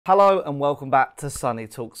Hello and welcome back to Sonny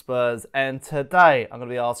Talk Spurs, and today I'm going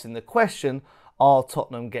to be asking the question, are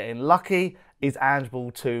Tottenham getting lucky? Is Ange ball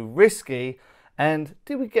too risky? And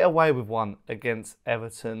did we get away with one against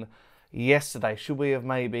Everton yesterday? Should we have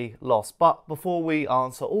maybe lost? But before we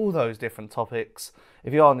answer all those different topics,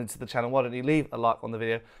 if you are new to the channel, why don't you leave a like on the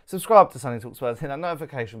video, subscribe to Sonny Talk Spurs, hit that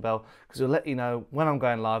notification bell because it'll let you know when I'm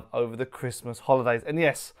going live over the Christmas holidays. And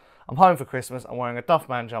yes, I'm home for Christmas. I'm wearing a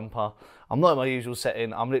Duffman jumper. I'm not in my usual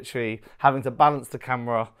setting. I'm literally having to balance the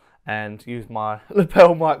camera and use my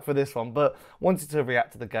lapel mic for this one. But wanted to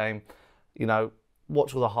react to the game, you know,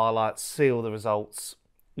 watch all the highlights, see all the results,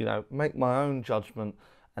 you know, make my own judgment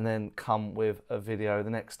and then come with a video the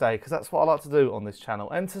next day because that's what I like to do on this channel.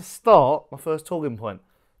 And to start, my first talking point,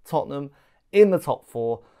 Tottenham in the top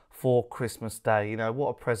four for Christmas Day. You know, what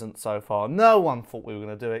a present so far. No one thought we were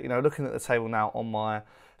going to do it. You know, looking at the table now on my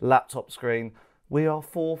laptop screen, we are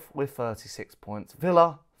fourth with 36 points.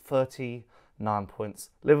 Villa, 39 points.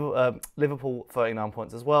 Liverpool, 39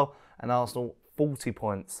 points as well. And Arsenal, 40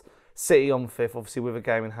 points. City on fifth, obviously with a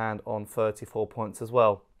game in hand on 34 points as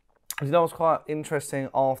well. You know what's quite interesting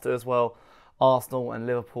after as well? Arsenal and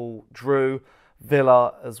Liverpool drew.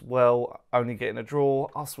 Villa as well, only getting a draw.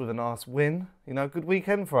 Us with a nice win. You know, good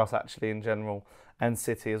weekend for us actually in general. And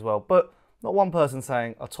City as well. But not one person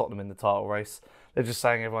saying, are Tottenham in the title race? They're just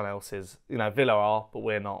saying everyone else is. You know, Villa are, but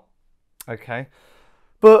we're not. Okay.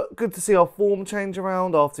 But good to see our form change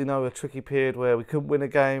around after, you know, a tricky period where we couldn't win a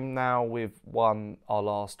game. Now we've won our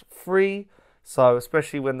last three. So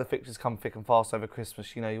especially when the fixtures come thick and fast over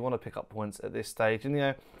Christmas, you know, you want to pick up points at this stage. And, you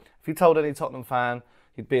know, if you told any Tottenham fan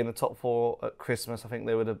you'd be in the top four at Christmas, I think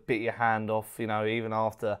they would have bit your hand off, you know, even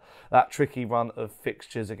after that tricky run of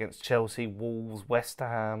fixtures against Chelsea, Wolves, West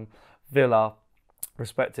Ham, Villa,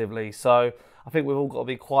 respectively. So I think we've all got to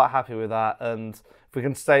be quite happy with that. And if we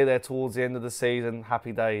can stay there towards the end of the season,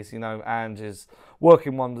 happy days. You know, Ange is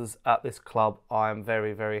working wonders at this club. I am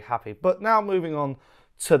very, very happy. But now moving on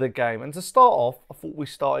to the game. And to start off, I thought we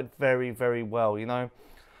started very, very well. You know,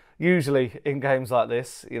 usually in games like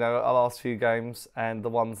this, you know, our last few games and the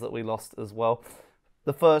ones that we lost as well,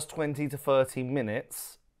 the first 20 to 30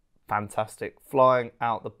 minutes, fantastic, flying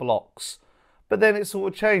out the blocks. But then it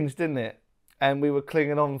sort of changed, didn't it? And we were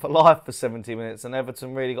clinging on for life for 70 minutes and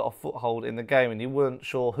Everton really got a foothold in the game and you weren't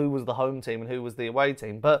sure who was the home team and who was the away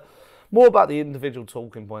team. But more about the individual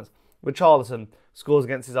talking points. Richarlison scores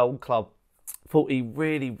against his old club. Thought he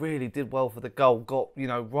really, really did well for the goal. Got, you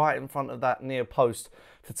know, right in front of that near post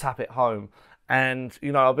to tap it home. And,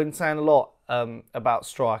 you know, I've been saying a lot about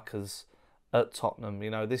strikers at Tottenham.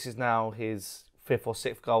 You know, this is now his fifth or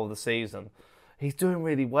sixth goal of the season. He's doing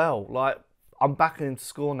really well. Like, I'm backing him to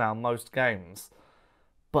score now most games.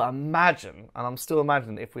 But imagine, and I'm still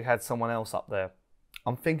imagining if we had someone else up there.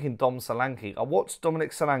 I'm thinking Dom Solanke. I watched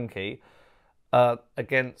Dominic Solanke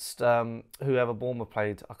against whoever Bournemouth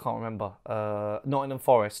played. I can't remember. Nottingham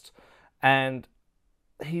Forest. And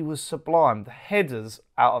he was sublime. The headers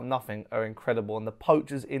out of nothing are incredible. And the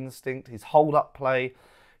poacher's instinct, his hold-up play,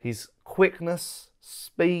 his quickness,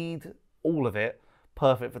 speed, all of it,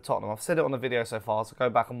 perfect for Tottenham. I've said it on the video so far, so go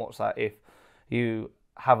back and watch that if you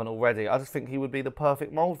haven't already. I just think he would be the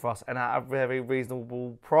perfect mould for us and at a very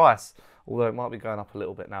reasonable price, although it might be going up a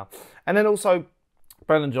little bit now. And then also,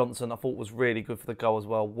 Brennan Johnson, I thought was really good for the goal as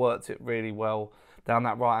well. Worked it really well down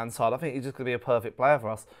that right-hand side. I think he's just going to be a perfect player for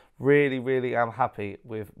us. Really, really am happy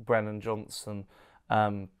with Brennan Johnson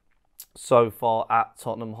so far at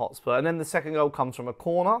Tottenham Hotspur. And then the second goal comes from a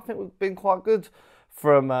corner. I think we've been quite good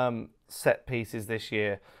from set pieces this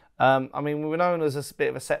year. I mean, we were known as a bit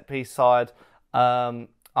of a set-piece side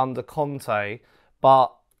under Conte,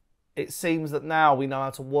 but it seems that now we know how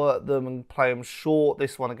to work them and play them short.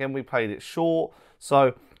 This one, again, we played it short.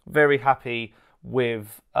 So, very happy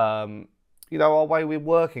with, you know, our way we're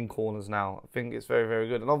working corners now. I think it's very, very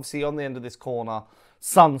good. And obviously, on the end of this corner,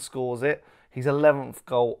 Son scores it. His 11th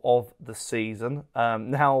goal of the season.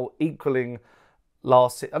 Now, equaling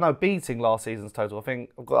beating last season's total. I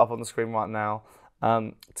think I've got it up on the screen right now.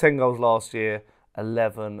 10 goals last year,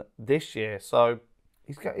 11 this year. So,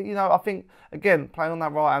 he's got, you know, I think, again, playing on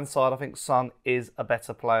that right-hand side, I think Son is a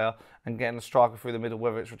better player and getting a striker through the middle,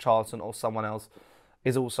 whether it's Richarlison or someone else,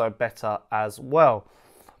 is also better as well.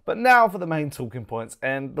 But now for the main talking points,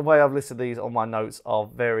 and the way I've listed these on my notes are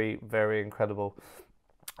very, very incredible.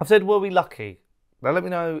 I've said, were we lucky? Now let me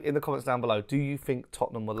know in the comments down below, do you think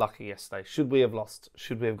Tottenham were lucky yesterday? Should we have lost?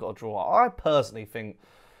 Should we have got a draw? I personally think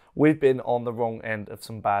we've been on the wrong end of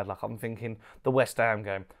some bad luck. I'm thinking the West Ham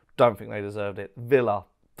game, don't think they deserved it. Villa,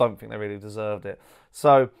 don't think they really deserved it.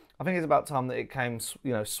 So I think it's about time that it came,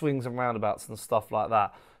 you know, swings and roundabouts and stuff like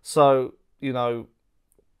that. So, you know,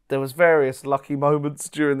 there was various lucky moments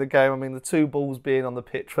during the game. I mean, the 2 balls being on the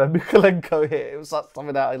pitch where Mykolenko hit, it was like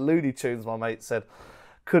something out of Looney Tunes, my mate said.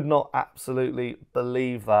 Could not absolutely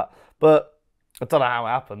believe that. But I don't know how it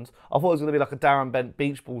happened. I thought it was going to be like a Darren Bent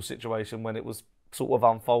beach ball situation when it was sort of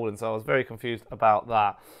unfolding, so I was very confused about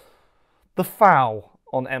that. The foul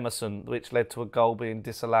on Emerson, which led to a goal being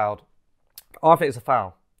disallowed, I think it's a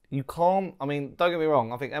foul. You can't, I mean, don't get me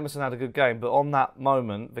wrong, I think Emerson had a good game, but on that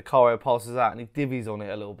moment, Vicario passes out and he divvies on it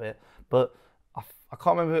a little bit. But I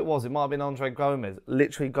can't remember who it was. It might have been Andre Gomes.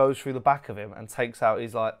 Literally goes through the back of him and takes out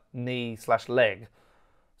his like knee/leg.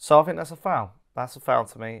 So I think that's a foul. That's a foul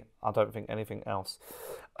to me. I don't think anything else.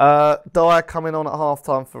 Dyer coming on at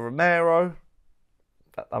half-time for Romero.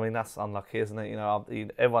 I mean, that's unlucky, isn't it? You know,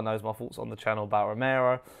 everyone knows my thoughts on the channel about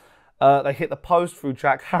Romero. They hit the post through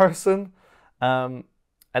Jack Harrison.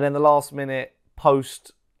 And then the last minute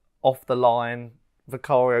post off the line,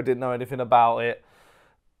 Vicario didn't know anything about it.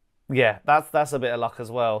 Yeah, that's a bit of luck as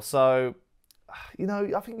well. So, you know,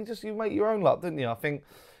 I think you make your own luck, don't you? I think,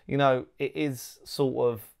 you know, it is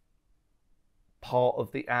sort of part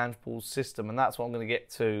of the Ange Postecoglou system, and that's what I'm going to get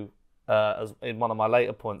to as in one of my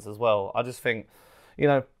later points as well. I just think, you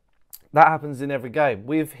know, that happens in every game.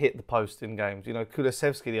 We've hit the post in games. You know,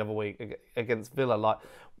 Kulusevski the other week against Villa, like,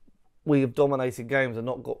 we have dominated games and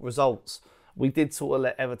not got results. We did sort of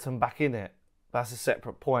let Everton back in it. That's a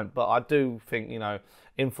separate point. But I do think, you know,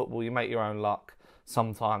 in football, you make your own luck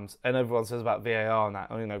sometimes. And everyone says about VAR and that,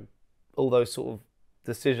 you know, all those sort of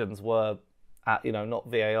decisions were, you know, not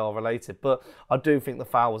VAR related. But I do think the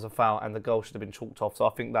foul was a foul and the goal should have been chalked off. So I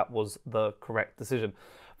think that was the correct decision.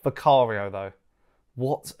 Vicario, though.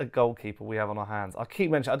 What a goalkeeper we have on our hands. I keep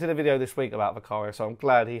mentioning, I did a video this week about Vicario, so I'm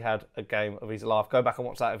glad he had a game of his life. Go back and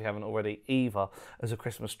watch that if you haven't already, either, as a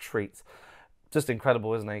Christmas treat. Just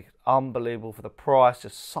incredible, isn't he? Unbelievable for the price,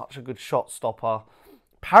 just such a good shot stopper.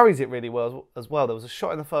 Parries it really well as well. There was a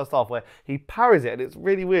shot in the first half where he parries it, and it's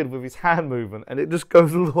really weird with his hand movement, and it just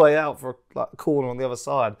goes all the way out for a corner on the other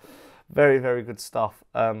side. Very, very good stuff.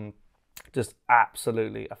 Just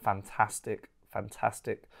absolutely a fantastic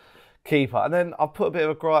keeper. And then I'll put a bit of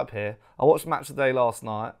a gripe here. I watched Match of the Day last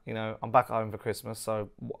night. You know, I'm back home for Christmas, so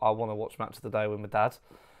I want to watch Match of the Day with my dad.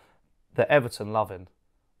 The Everton loving.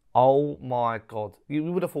 Oh my God. You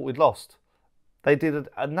would have thought we'd lost. They did an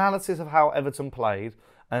analysis of how Everton played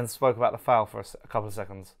and spoke about the foul for a couple of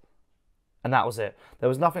seconds. And that was it. There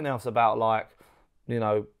was nothing else about, like, you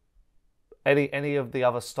know, any of the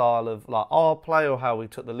other style of, like, our play or how we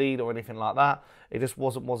took the lead or anything like that. It just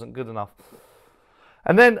wasn't good enough.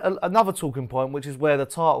 And then another talking point, which is where the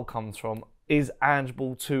title comes from, is Ange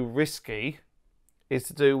Ball too risky, is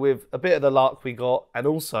to do with a bit of the luck we got and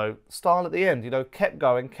also style at the end. You know, kept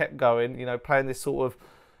going, you know, playing this sort of,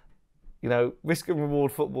 you know, risk and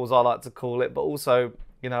reward football, as I like to call it, but also,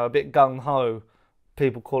 you know, a bit gung-ho,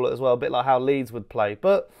 people call it as well, a bit like how Leeds would play.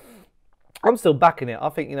 But I'm still backing it. I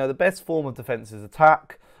think, you know, the best form of defence is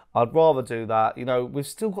attack. I'd rather do that. You know, we've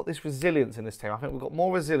still got this resilience in this team. I think we've got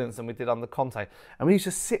more resilience than we did under Conte. And we used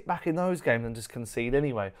to sit back in those games and just concede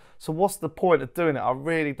anyway. So what's the point of doing it? I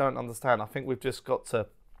really don't understand. I think we've just got to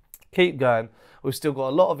keep going. We've still got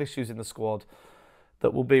a lot of issues in the squad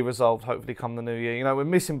that will be resolved hopefully come the new year. You know, we're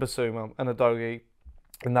missing Basuma and Udogie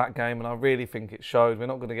in that game, and I really think it showed. We're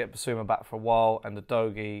not going to get Basuma back for a while, and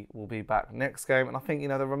Udogie will be back next game. And I think, you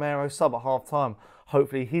know, the Romero sub at half-time,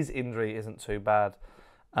 hopefully his injury isn't too bad.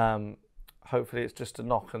 Hopefully it's just a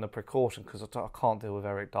knock and a precaution, because I can't deal with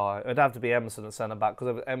Eric Dyer. It'd have to be Emerson at centre-back,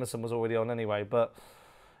 because Emerson was already on anyway. But,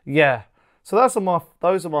 yeah. So those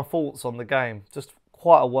are my thoughts on the game. Just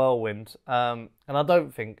quite a whirlwind. And I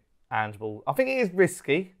don't think Ange Ball... I think it is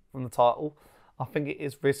risky from the title. I think it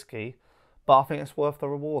is risky. But I think it's worth the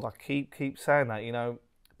reward. I keep saying that, you know.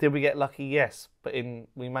 Did we get lucky? Yes. But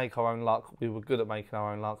we make our own luck. We were good at making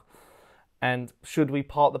our own luck. And should we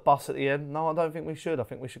park the bus at the end? No, I don't think we should. I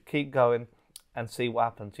think we should keep going and see what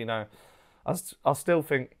happens. You know, I still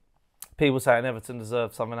think people saying Everton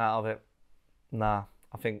deserve something out of it. Nah,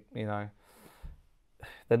 I think, you know,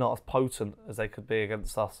 they're not as potent as they could be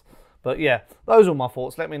against us. But yeah, those are my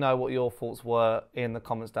thoughts. Let me know what your thoughts were in the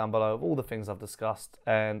comments down below of all the things I've discussed.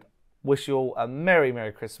 And wish you all a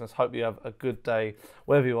Merry Christmas. Hope you have a good day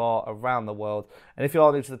wherever you are around the world. And if you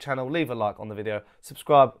are new to the channel, leave a like on the video.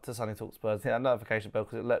 Subscribe to Sonny Talk Spurs. Hit that notification bell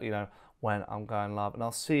because it'll let you know when I'm going live. And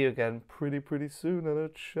I'll see you again pretty soon. And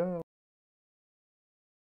ciao.